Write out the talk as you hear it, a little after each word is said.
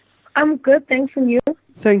I'm good, thanks, and you?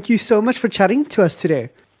 Thank you so much for chatting to us today.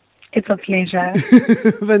 It's a pleasure.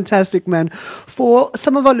 Fantastic, man. For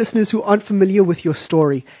some of our listeners who aren't familiar with your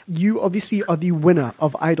story, you obviously are the winner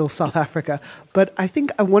of Idol South Africa. But I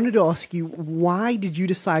think I wanted to ask you, why did you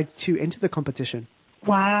decide to enter the competition?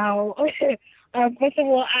 Wow. Okay. First of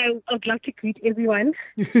all, I would like to greet everyone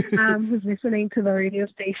who's listening to the radio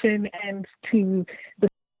station and to the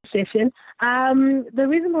session. The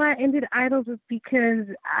reason why I ended Idols is because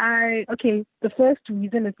the first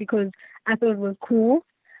reason is because I thought it was cool.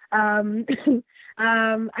 I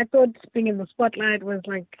thought being in the spotlight was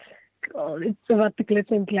like, oh, it's about the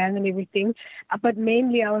glitz and glam and everything. But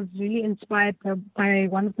mainly, I was really inspired by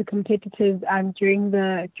one of the competitors during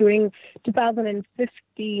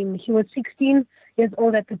 2015. He was 16 years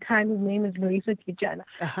old at the time. His name is Larissa Kijana.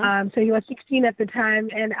 Uh-huh. So he was 16 at the time,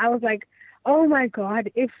 and I was like, oh my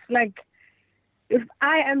God, if I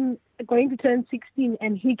am going to turn 16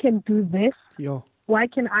 and he can do this. Yo. Why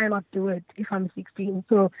can I not do it if I'm 16?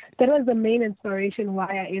 So that was the main inspiration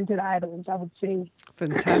why I entered Idols, I would say.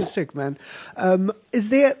 Fantastic, man. Is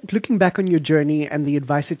there, looking back on your journey and the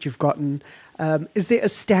advice that you've gotten, is there a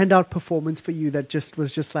standout performance for you that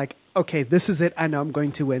was just like, okay, this is it, I know I'm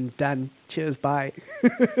going to win, done, cheers, bye?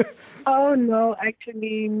 Oh, no,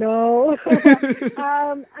 actually, no.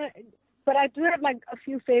 But I do have like a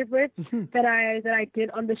few favorites that I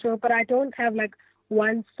did on the show, but I don't have like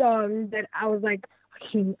one song that I was like,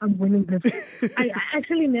 okay, I'm winning this. I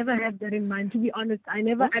actually never had that in mind, to be honest. I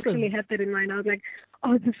never actually had that in mind. I was like,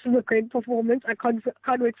 oh, this is a great performance. I can't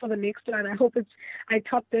wait for the next one. I hope I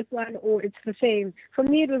top this one or it's the same. For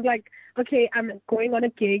me, it was like, okay, I'm going on a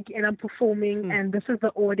gig and I'm performing, and this is the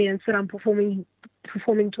audience that I'm performing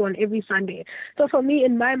to on every Sunday. So for me,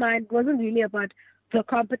 in my mind, it wasn't really about the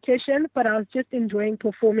competition, but I was just enjoying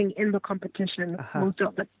performing in the competition. Most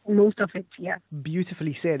of it, yeah.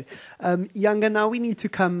 Beautifully said. Yanga, now we need to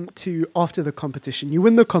come to after the competition. You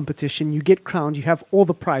win the competition, you get crowned, you have all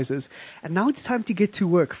the prizes, and now it's time to get to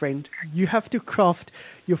work, friend. You have to craft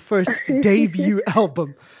your first debut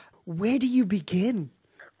album. Where do you begin?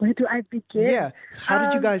 Where do I begin? Yeah. How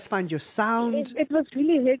did you guys find your sound? It was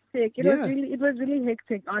really hectic. It was really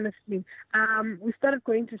hectic, honestly. We started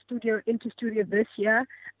going into studio this year.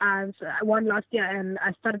 So I won last year, and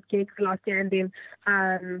I started gigs last year, and then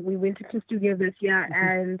we went into studio this year,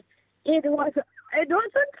 and it wasn't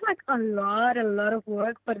like a lot of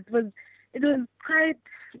work, but it was quite.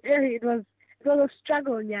 It was a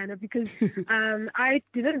struggle, Yana, because I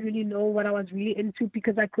didn't really know what I was really into,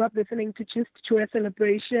 because I grew up listening to just Joy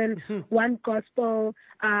Celebration, one gospel,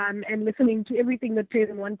 and listening to everything that plays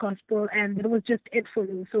in one gospel, and it was just it for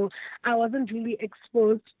me. So I wasn't really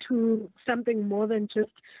exposed to something more than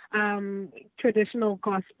just traditional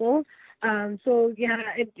gospel. So yeah,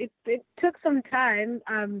 it took some time.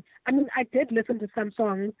 I mean, I did listen to some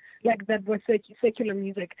songs like that were secular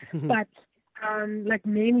music, but like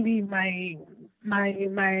mainly the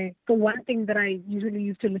one thing that I usually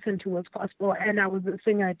used to listen to was gospel, and I was a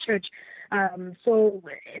singer at church. So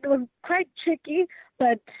it was quite tricky,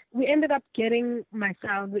 but we ended up getting my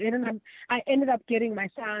sound. I ended up getting my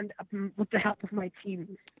sound with the help of my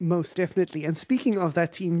team. Most definitely. And speaking of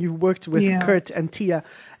that team, you worked with Kurt and Tia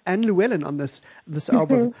and Llewellyn on this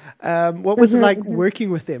album. What was it like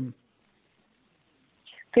working with them?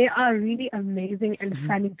 They are really amazing and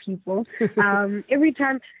funny people. Every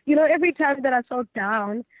time that I felt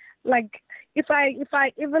down, like if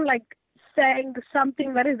I even like sang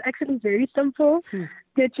something that is actually very simple,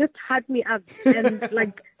 they just had me up, and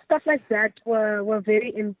like stuff like that were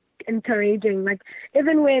very encouraging. Like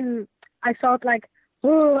even when I felt like,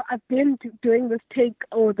 oh, I've been doing this take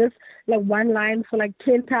or this like one line for like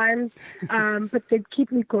 10 times, but they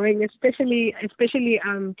keep me going. Especially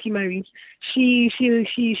T. Marie. She's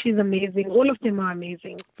amazing. All of them are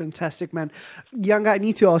amazing. Fantastic, man. Yanga, I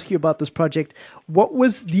need to ask you about this project. What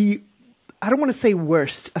was I don't want to say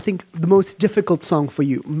worst, I think the most difficult song for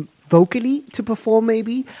you? Vocally to perform,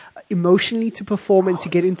 maybe? Emotionally to perform and to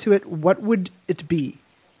get into it? What would it be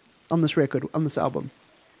on this record, on this album?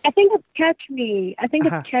 I think it's Catch Me.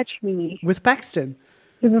 It's Catch Me. With Paxton.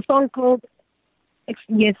 There's a song called...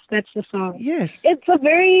 Yes, that's the song. Yes. It's a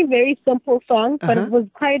very, very simple song, but it was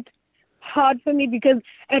quite hard for me because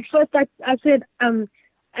at first I said, when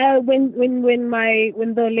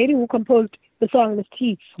the lady who composed the song, Miss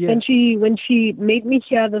T, when she made me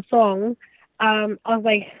hear the song, I was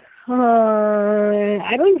like,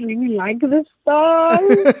 I don't really like this song.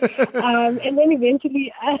 And then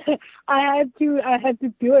eventually I had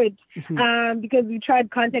to do it, because we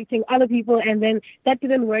tried contacting other people and then that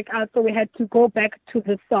didn't work out. So we had to go back to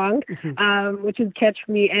the song, which is Catch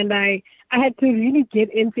Me. And I had to really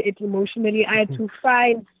get into it emotionally. I had to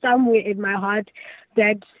find somewhere in my heart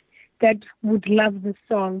that would love this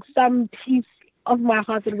song, some piece of my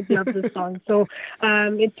heart that would love this song. So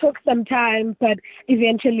it took some time, but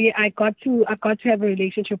eventually I got to have a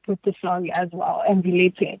relationship with the song as well and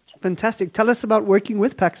relate to it. Fantastic. Tell us about working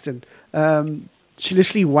with Paxton. She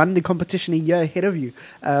literally won the competition a year ahead of you.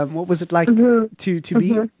 What was it like to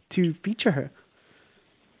feature her?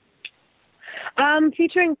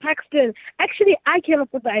 Featuring Paxton. Actually, I came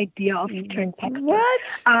up with the idea of featuring Paxton.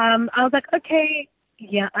 What? I was like, okay,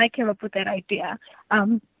 yeah, I came up with that idea.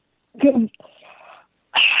 I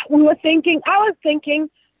was thinking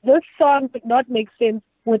this song would not make sense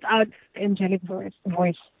without angelic voice.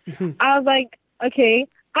 I was like, okay,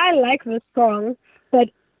 I like this song, but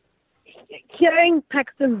hearing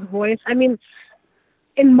Paxton's voice, I mean,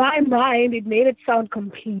 in my mind, it made it sound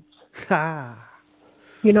complete.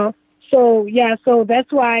 You know? So, yeah, so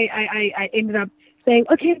that's why I ended up saying,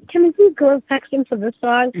 okay, can we please go with Paxton for this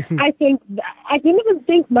song? I didn't even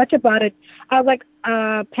think much about it. I was like,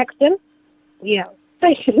 Paxton? Yeah.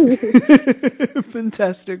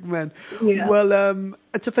 Fantastic, man. Yeah. Well,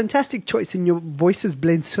 it's a fantastic choice, and your voices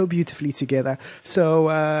blend so beautifully together. So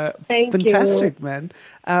fantastic, you. Man.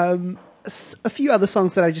 A few other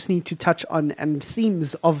songs that I just need to touch on, and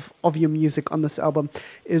themes of your music on this album,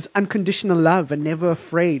 is Unconditional Love and Never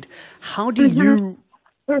Afraid. How do you,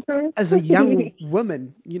 as a young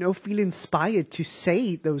woman, feel inspired to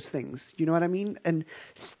say those things? You know what I mean? And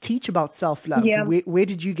teach about self-love. Yeah. Where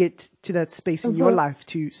did you get to that space in your life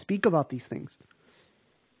to speak about these things?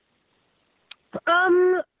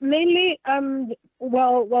 Mainly,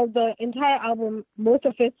 well, the entire album, most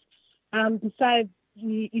of it, besides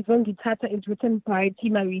the Yvonne Gitata, is written by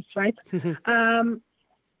Tina Reese, right?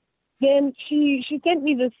 Then she sent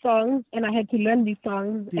me these songs, and I had to learn these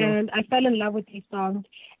songs, and I fell in love with these songs.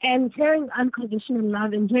 And hearing Unconditional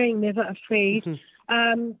Love and hearing Never Afraid,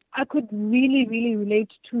 I could really, really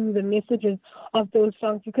relate to the messages of those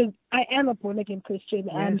songs, because I am a born-again Christian,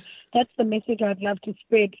 and that's the message I'd love to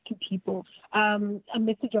spread to people. A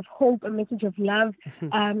message of hope, a message of love,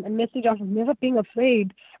 a message of never being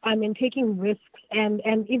afraid, and taking risks. And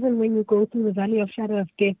even when you go through the valley of shadow of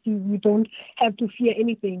death, you don't have to fear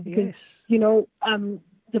anything, because,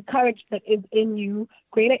 the courage that is in you,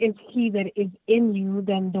 greater is He that is in you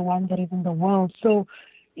than the one that is in the world. So,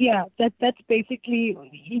 yeah, that's basically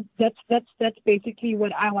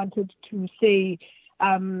what I wanted to say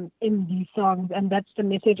in these songs, and that's the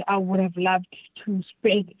message I would have loved to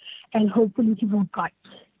spread, and hopefully people got.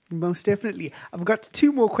 Most definitely. I've got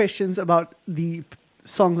two more questions about the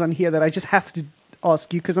songs on here that I just have to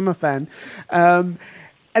ask you because I'm a fan.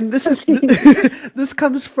 And this is this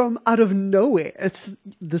comes from out of nowhere. It's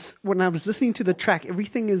this when I was listening to the track,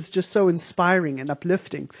 everything is just so inspiring and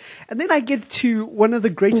uplifting. And then I get to one of the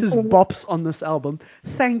greatest bops on this album.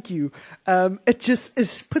 Thank You. It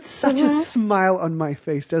just puts such a smile on my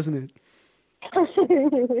face, doesn't it?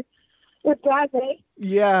 It's right, eh?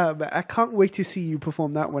 Yeah, but I can't wait to see you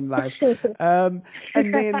perform that one live. And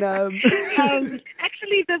then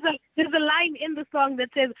actually, there's a line in the song that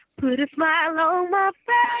says, "Put a smile on my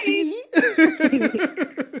face." See?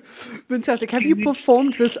 Fantastic. Have you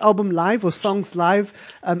performed this album live or songs live?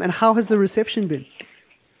 And how has the reception been?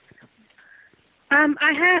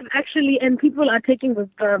 I have actually, and people are taking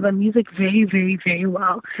the music very, very, very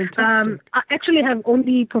well. Fantastic. I actually have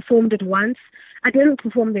only performed it once. I didn't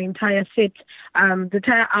perform the entire set, the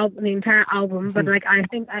entire album, but I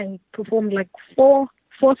think I performed four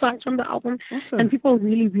songs from the album, awesome. And people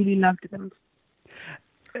really, really loved them.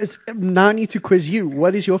 Now I need to quiz you.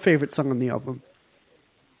 What is your favorite song on the album?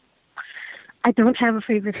 I don't have a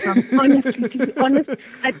favorite song. Honestly, to be honest,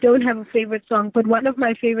 I don't have a favorite song, but one of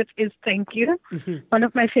my favorites is Thank You. One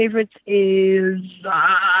of my favorites is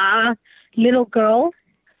Little Girl.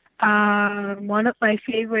 One of my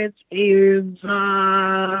favorites is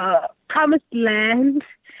Promised Land.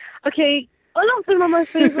 Okay, all of them are my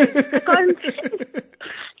favorites. I can't.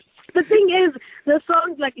 The thing is, the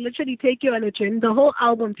songs literally take you on a journey. The whole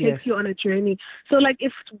album takes you on a journey. So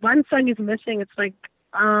if one song is missing, it's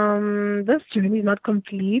this journey is not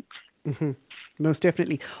complete. Most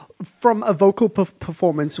definitely. From a vocal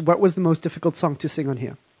performance, what was the most difficult song to sing on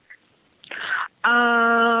here?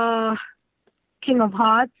 King of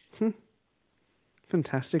Hearts.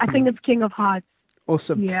 Fantastic. I think it's King of Hearts.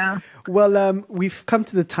 Awesome. Yeah. Well, we've come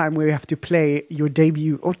to the time where we have to play your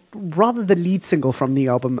debut, or rather the lead single from the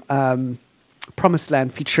album, Promised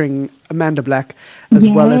Land, featuring Amanda Black, as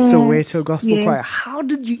well as Soweto Gospel Choir. How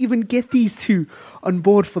did you even get these two on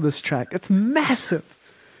board for this track? It's massive.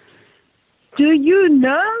 Do you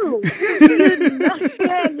know? Do you know?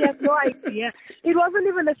 Yeah, you have no idea. It wasn't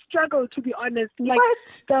even a struggle, to be honest. Like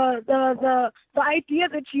What? the idea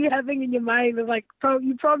that you're having in your mind is like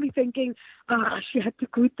you're probably thinking, she had to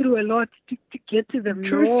go through a lot to get to them.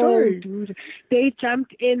 True story, dude. They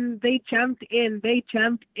jumped in. We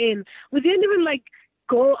didn't even like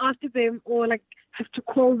go after them or like have to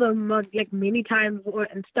call them like many times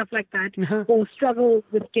and stuff like that, or struggle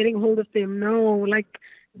with getting hold of them. No, like.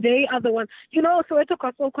 They are the ones. You know, Soweto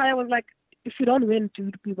Gospel Choir was like, if you don't win,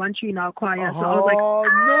 dude, we want you in our choir. So I was like,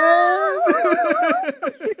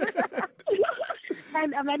 no!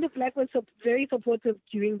 And Amanda Black was very supportive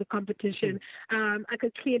during the competition. I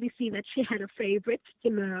could clearly see that she had a favorite,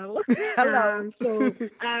 you know. Hello.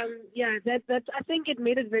 That's. I think it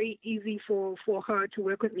made it very easy for her to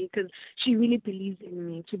work with me because she really believes in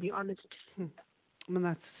me, to be honest. I mean,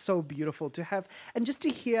 that's so beautiful to have. And just to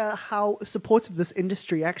hear how supportive this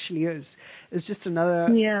industry actually is just another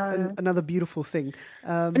beautiful thing.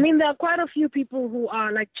 I mean, there are quite a few people who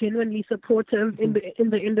are like genuinely supportive in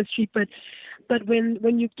the industry, but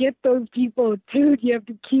when you get those people, dude, you have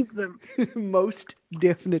to keep them. Most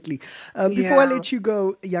definitely. Before I let you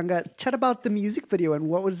go, Yanga, chat about the music video and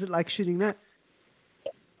what was it like shooting that?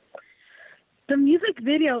 The music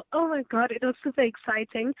video, oh my God, it was super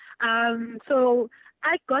exciting. So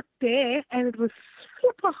I got there and it was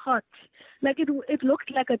super hot. Like it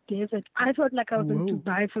looked like a desert. I felt like I was in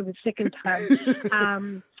Dubai for the second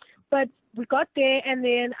time. But we got there and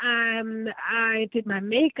then I did my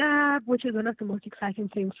makeup, which is one of the most exciting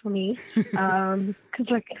things for me. Because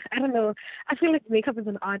like, I don't know, I feel like makeup is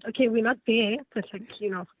an art. Okay, we're not there, but like,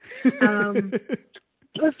 you know.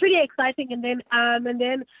 It was pretty exciting, and then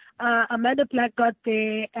Amanda Black got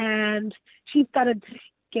there, and she started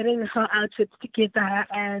getting her outfits together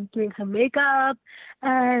and doing her makeup,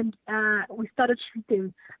 and we started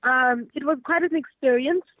shooting. It was quite an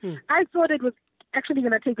experience. I thought it was actually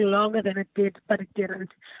going to take longer than it did, but it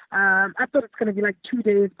didn't. I thought it's going to be like 2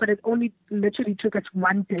 days, but it only literally took us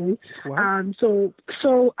 1 day. Wow. So it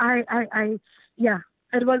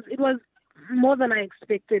was more than I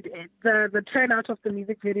expected. The turnout of the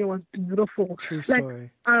music video was beautiful. True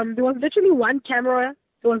story. Like, there was literally one camera.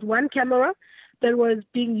 There was one camera that was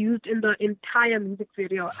being used in the entire music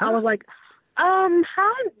video. I was like, how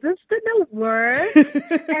is this gonna work?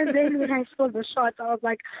 And then when I saw the shots, I was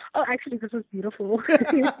like, oh, actually, this is beautiful.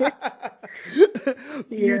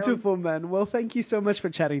 Beautiful, man. Well, thank you so much for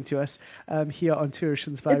chatting to us here on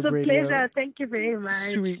Tourism's Vibe Radio. It's a pleasure. Thank you very much.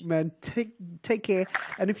 Sweet, man. Take care.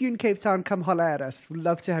 And if you're in Cape Town, come holler at us. We'd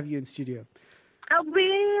love to have you in studio. I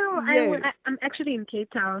will. I'm actually in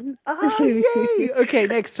Cape Town. Oh, yay. Okay,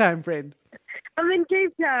 next time, friend. I'm in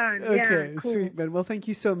Cape Town. Okay, cool. Sweet, man. Well, thank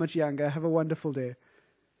you so much, Yanga. Have a wonderful day.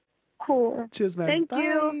 Cool. Cheers, man. Thank Bye.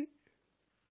 you.